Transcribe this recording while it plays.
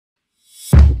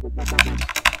Hey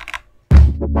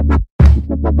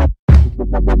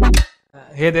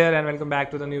there and welcome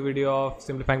back to the new video of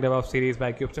Simplifying DevOps series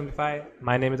by Kubesimplify.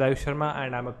 My name is Aayush Sharma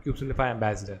and I'm a Kubesimplify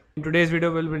ambassador. In today's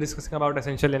video, we'll be discussing about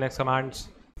essential Linux commands.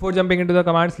 Before jumping into the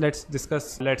commands,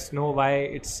 let's know why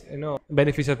it's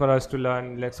beneficial for us to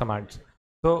learn Linux commands.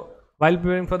 So while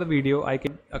preparing for the video, I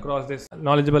came across this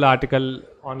knowledgeable article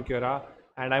on Quora,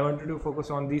 and I wanted to focus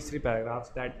on these three paragraphs.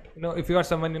 That if you are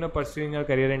someone pursuing your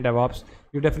career in DevOps,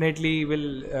 you definitely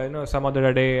will some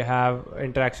other day have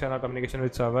interaction or communication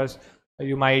with servers.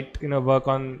 You might work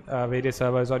on various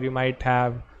servers, or you might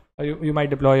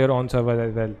deploy your own servers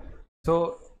as well.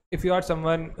 So if you are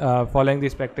someone following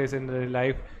this practice in real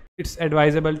life, it's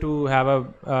advisable to have a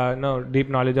deep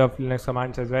knowledge of Linux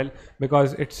commands as well,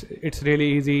 because it's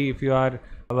really easy. If you are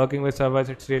working with servers,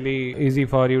 it's really easy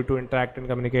for you to interact and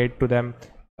communicate to them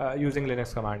using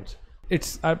Linux commands.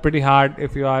 It's pretty hard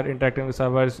if you are interacting with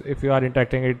servers. If you are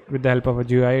interacting it with the help of a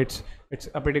GUI, it's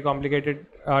a pretty complicated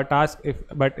task.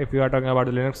 But if you are talking about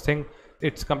the Linux thing,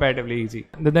 it's comparatively easy.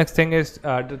 The next thing is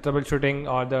the troubleshooting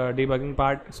or the debugging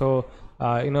part. So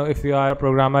if you are a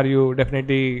programmer, you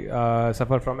definitely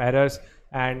suffer from errors,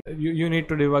 and you need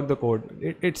to debug the code.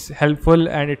 It's helpful,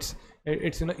 and it's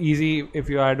easy if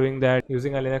you are doing that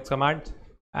using a Linux command.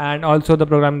 And also the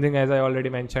programming thing, as I already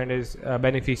mentioned, is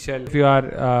beneficial if you are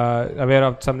aware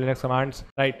of some Linux commands,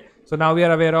 right? So now we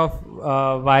are aware of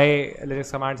why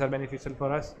Linux commands are beneficial for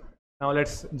us. Now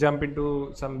let's jump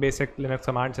into some basic Linux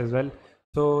commands as well.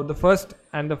 So the first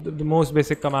and the most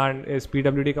basic command is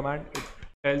pwd command. It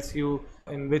tells you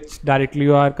in which directory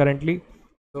you are currently.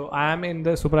 So I am in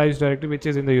the supervised directory, which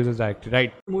is in the users directory,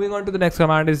 right? Moving on to the next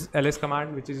command is ls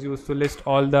command, which is used to list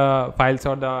all the files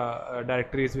or the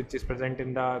directories which is present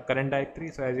in the current directory.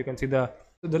 So as you can see, the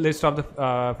list of the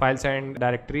files and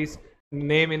directories.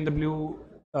 Name in the blue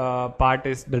part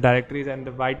is the directories, and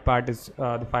the white part is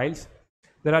the files.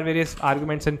 There are various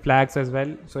arguments and flags as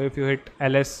well. So if you hit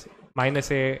ls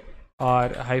 -a or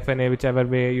 -a, whichever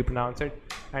way you pronounce it,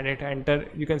 and hit enter,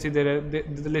 you can see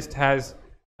the list has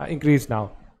increased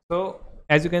now. So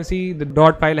as you can see, the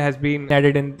dot file has been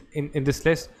added in this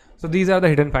list. So these are the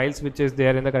hidden files which is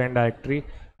there in the current directory,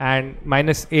 and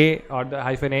 -a or the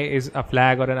 -a is a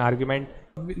flag or an argument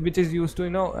which is used to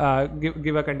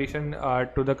give a condition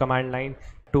to the command line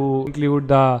to include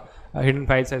the hidden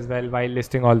files as well while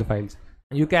listing all the files.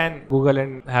 You can Google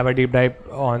and have a deep dive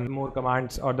on more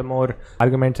commands or the more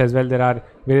arguments as well. There are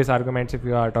various arguments if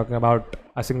you are talking about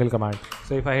a single command.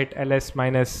 So if I hit ls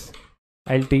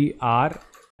 -ltr,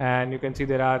 and you can see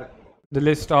there are the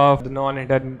list of the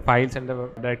non-hidden files and the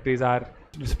directories are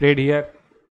displayed here.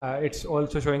 It's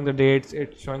also showing the dates,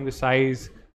 it's showing the size,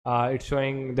 it's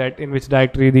showing that in which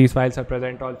directory these files are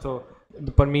present. Also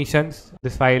the permissions,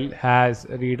 this file has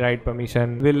read-write permission.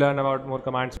 We'll learn about more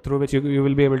commands through which you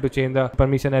will be able to change the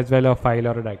permission as well of file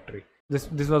or a directory.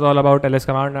 This was all about ls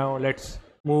command. Now let's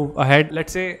move ahead.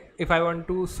 Let's say if I want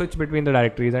to switch between the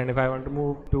directories, and if I want to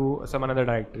move to some another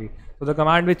directory, so the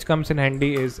command which comes in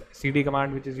handy is cd command,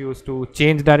 which is used to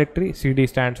change directory. Cd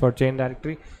stands for change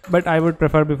directory, but I would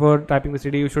prefer, before typing the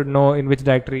cd, you should know in which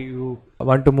directory you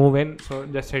want to move in. So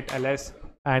just hit ls,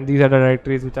 and these are the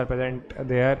directories which are present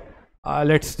there.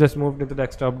 Let's just move to the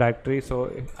desktop directory. So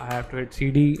if I have to hit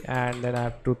cd, and then I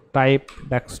have to type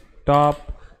desktop,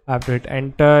 I have to hit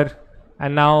enter,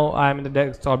 and now I am in the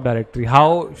desktop directory. How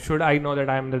should I know that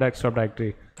I am in the desktop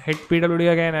directory? Hit pwd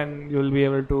again, and you will be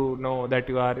able to know that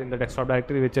you are in the desktop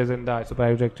directory, which is in the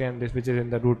supervised directory, and this which is in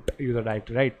the root user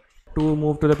directory, right? To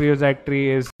move to the previous directory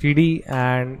is cd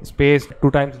and space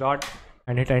 2 times dot,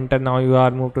 and hit enter. Now you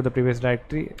are moved to the previous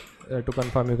directory. To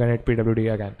confirm, you can hit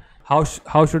pwd again. How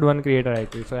should one create a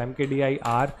directory? So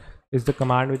mkdir is the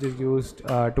command which is used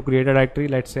to create a directory.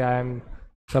 Let's say I am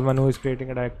someone who is creating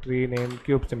a directory named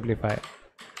Kubesimplify.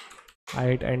 I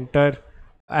hit enter.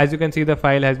 As you can see, the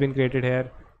file has been created here.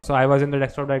 So I was in the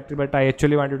desktop directory, but I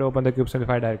actually wanted to open the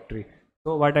Kubesimplify directory.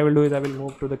 So what I will do is I will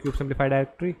move to the Kubesimplify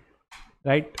directory.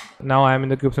 Right now I am in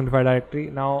the Kubesimplify directory.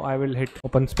 Now I will hit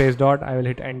open space dot. I will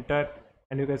hit enter,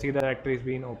 and you can see the directory is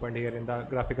being opened here in the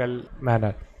graphical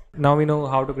manner. Now we know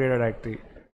how to create a directory.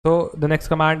 So the next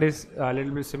command is a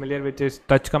little bit similar, which is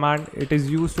touch command. It is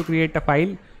used to create a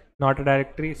file, not a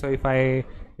directory. So if I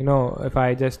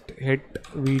just hit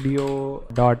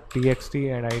video.txt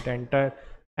and I hit enter,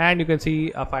 and you can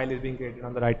see a file is being created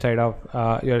on the right side of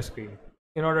your screen.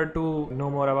 In order to know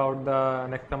more about the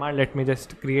next command, let me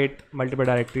just create multiple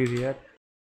directories here.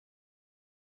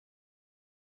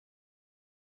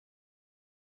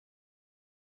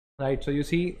 Right, so you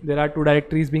see there are 2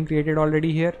 directories being created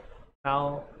already here.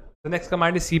 Now the next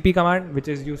command is cp command, which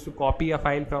is used to copy a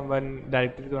file from one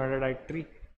directory to another directory.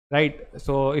 right?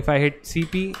 So if I hit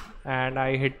cp and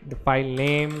I hit the file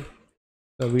name,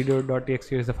 so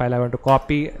video.txt is the file I want to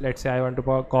copy. Let's say I want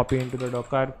to copy into the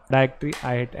Docker directory.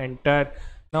 I hit enter.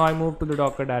 Now I move to the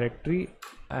Docker directory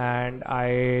and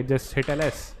I just hit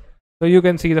ls. So you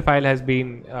can see the file has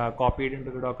been copied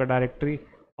into the Docker directory.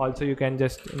 Also you can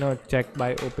just check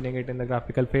by opening it in the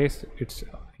graphical face. It's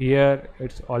here,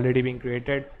 it's already being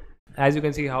created. As you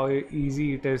can see how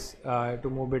easy it is to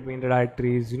move between the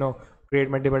directories, create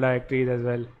multiple directories as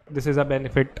well. This is a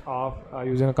benefit of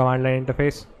using a command line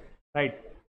interface, right?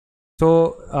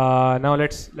 So now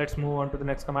let's move on to the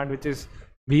next command, which is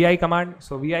vi command.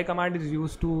 So vi command is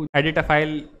used to edit a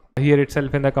file here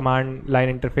itself in the command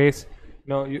line interface.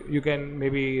 You can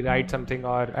maybe write something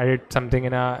or edit something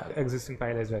in a existing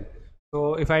file as well.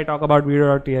 So if I talk about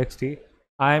video.txt,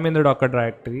 I am in the Docker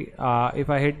directory. If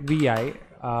I hit vi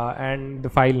and the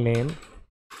file name,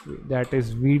 that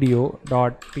is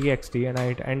video.txt, and I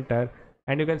hit enter,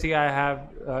 and you can see I have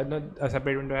a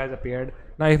separate window has appeared.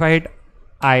 Now if I hit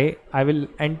I will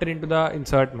enter into the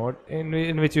insert mode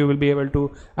in which you will be able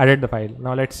to edit the file.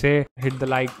 Now let's say hit the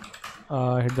like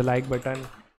button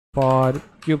for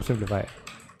Kubesimplify.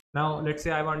 Now let's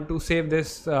say I want to save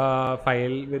this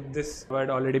file with this word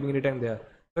already being written there.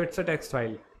 So it's a text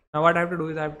file. Now what I have to do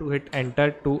is I have to hit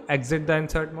enter to exit the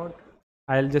insert mode.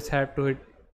 I'll just have to hit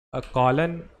a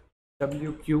colon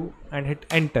WQ and hit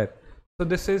enter. So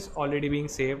this is already being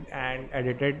saved and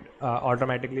edited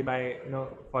automatically by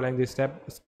following these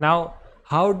steps. Now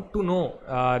how to know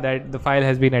that the file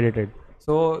has been edited?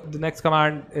 So the next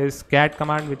command is cat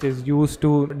command, which is used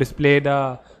to display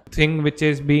the thing which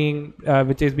is being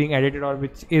edited or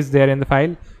which is there in the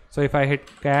file. So if I hit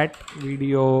cat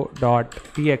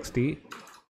video.txt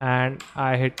and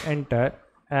I hit enter,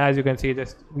 as you can see,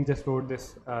 we just wrote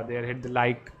this there, hit the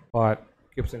like for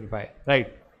Kubesimplify,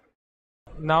 right?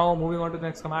 Now moving on to the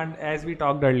next command, as we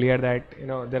talked earlier that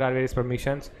there are various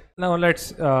permissions. Now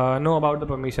let's know about the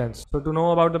permissions. So to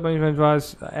know about the permissions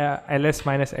was ls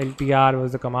minus ltr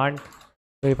was the command.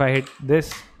 So if I hit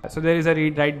this, so there is a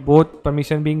read write both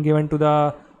permission being given to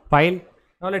the file.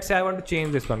 Now let's say I want to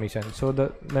change this permission. So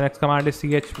the next command is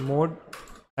chmod,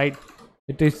 right?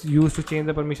 It is used to change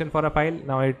the permission for a file.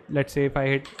 Now let's say if I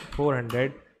hit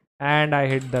 400 and I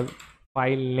hit the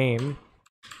file name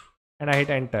and I hit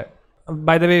enter.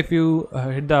 By the way, if you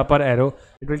hit the upper arrow,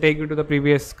 it will take you to the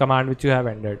previous command which you have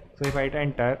entered. So if I hit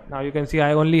enter, now you can see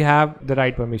I only have the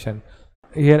write permission.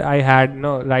 Here I had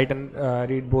write and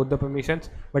read both the permissions,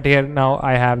 but here now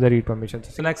I have the read permissions.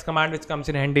 So the next command which comes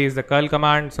in handy is the curl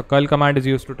command. So curl command is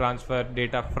used to transfer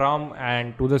data from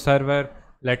and to the server.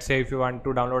 Let's say if you want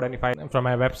to download any file from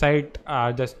a website,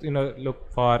 just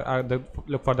look for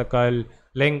the curl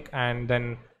link, and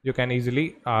then you can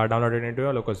easily download it into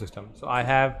your local system. So I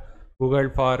have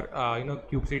googled for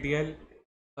kubectl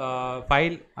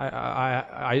file.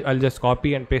 I'll just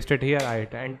copy and paste it here. I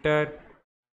hit enter.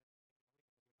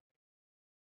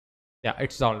 Yeah,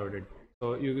 it's downloaded.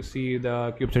 So you see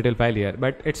the kubectl file here,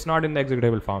 but it's not in the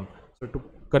executable form. So to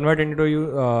convert it into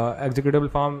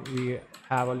executable form, we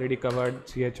have already covered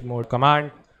chmod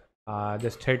command.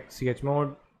 Just hit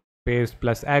chmod space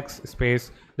 +x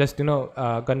space, just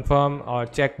confirm or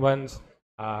check once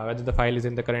whether the file is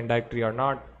in the current directory or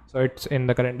not. So it's in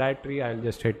the current directory. I'll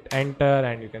just hit enter,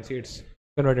 and you can see it's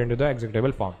converted into the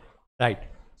executable form, right?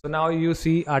 So now you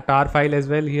see a tar file as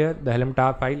well here, the helm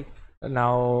tar file.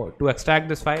 Now to extract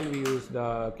this file, we use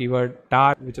the keyword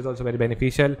tar, which is also very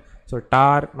beneficial. So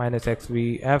tar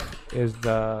 -xvf is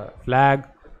the flag.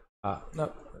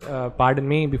 Pardon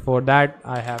me, before that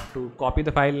I have to copy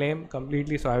the file name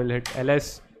completely. So I will hit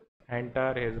ls,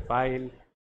 enter, here's the file.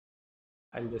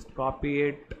 I'll just copy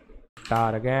it,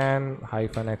 tar again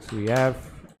 -xvf,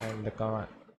 and the command,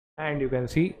 and you can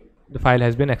see the file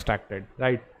has been extracted,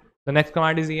 right? The next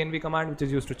command is env command, which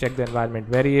is used to check the environment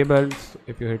variables.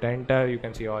 If you hit enter, you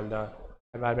can see all the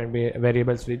environment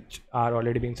variables which are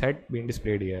already being set being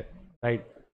displayed here, right?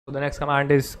 So the next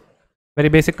command is very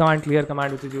basic command, clear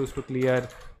command, which is used to clear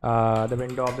the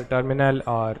window of the terminal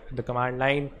or the command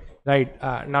line, right?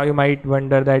 Now you might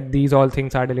wonder that these all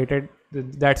things are deleted.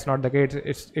 That's not the case.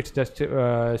 It's just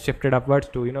shifted upwards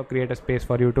to create a space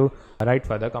for you to write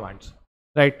further commands,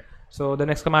 right? So the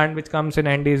next command which comes in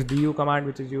handy is du command,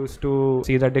 which is used to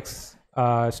see the disk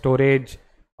storage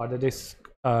or the disk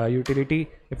utility.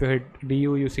 If you hit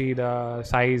du, you see the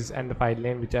size and the file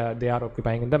name which they are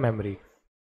occupying in the memory,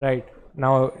 right?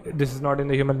 Now this is not in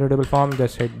the human readable form.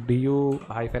 Just hit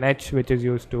du-h, which is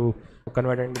used to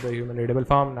convert it into the human readable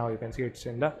form. Now you can see it's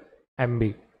in the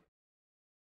MB.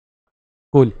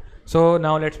 Cool. So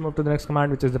now let's move to the next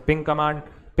command, which is the ping command.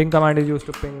 Ping command is used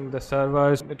to ping the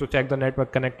servers to check the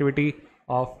network connectivity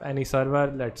of any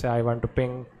server. Let's say I want to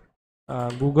ping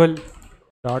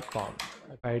google.com.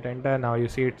 If I hit enter, now you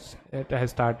see it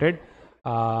has started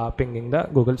pinging the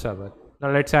Google server. Now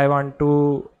let's say I want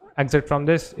to exit from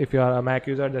this. If you are a Mac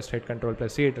user, just hit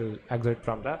Ctrl+C, it will exit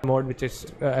from the mode which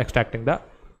is extracting the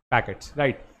packets,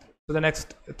 right? So the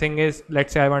next thing is,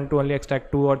 let's say I want to only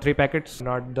extract 2 or 3 packets,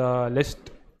 not the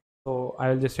list. So I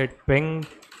will just hit ping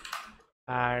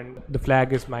and the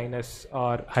flag is minus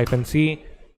or -c.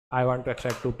 I want to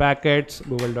extract 2 packets,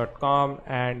 google.com,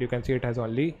 and you can see it has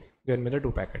only given me the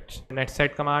 2 packets.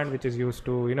 Netstat command, which is used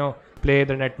to play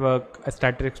the network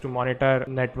statistics to monitor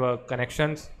network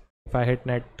connections. If I hit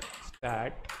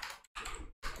netstat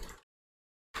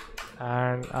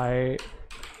and I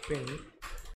ping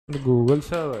the Google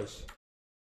servers,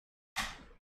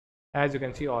 as you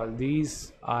can see, all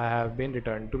these have been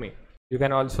returned to me. You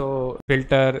can also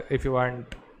filter if you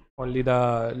want only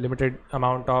the limited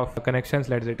amount of connections,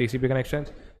 let's say TCP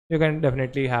connections. You can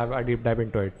definitely have a deep dive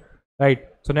into it, right?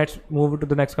 So let's move to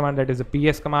the next command, that is the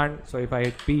PS command. So if I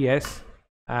hit PS,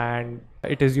 and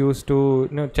it is used to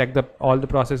check all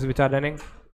the processes which are running.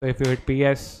 So if you hit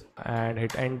PS and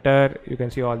hit enter, you can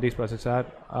see all these processes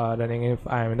are running if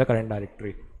I am in the current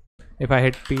directory. If I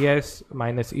hit PS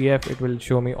 -EF, it will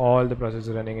show me all the processes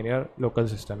running in your local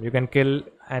system. You can kill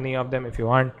any of them if you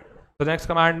want. So the next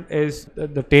command is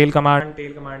the tail command.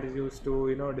 Tail command is used to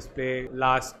display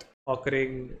last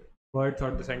occurring words or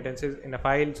the sentences in a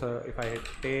file. So if I hit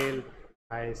tail,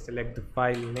 I select the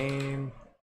file name,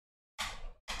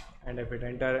 and if it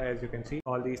enter, as you can see,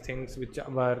 all these things which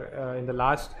were in the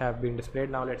last have been displayed.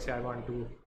 Now let's say I want to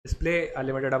display a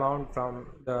limited amount from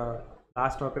the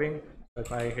last occurring. So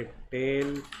if I hit tail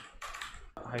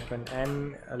 -n,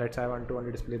 let's say I want to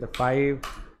only display the 5.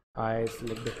 I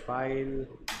select the file,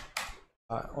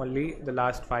 only the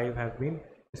last 5 have been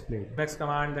displayed. Next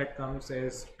command that comes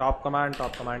is top command.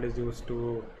 Top command is used to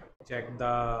check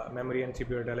the memory and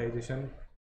CPU utilization.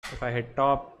 If I hit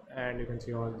top, and you can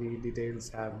see all the details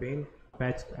have been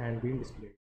fetched and been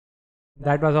displayed.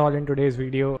 That was all in today's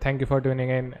video. Thank you for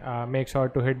tuning in. Make sure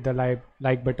to hit the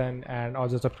like button and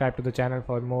also subscribe to the channel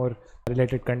for more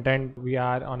related content. We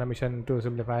are on a mission to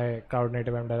simplify cloud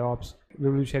native and DevOps. We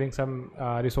will be sharing some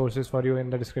resources for you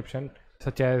in the description,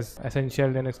 such as essential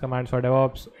Linux commands for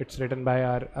DevOps. It's written by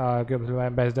our Kubesimplify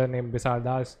ambassador named Bisar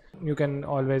Das. You can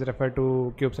always refer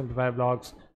to Kubesimplify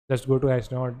blogs. Just go to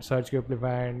chmod, search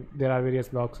Kubesimplify, and there are various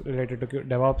blogs related to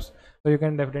DevOps. So you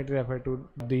can definitely refer to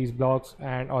these blogs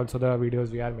and also the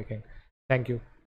videos we are making. Thank you.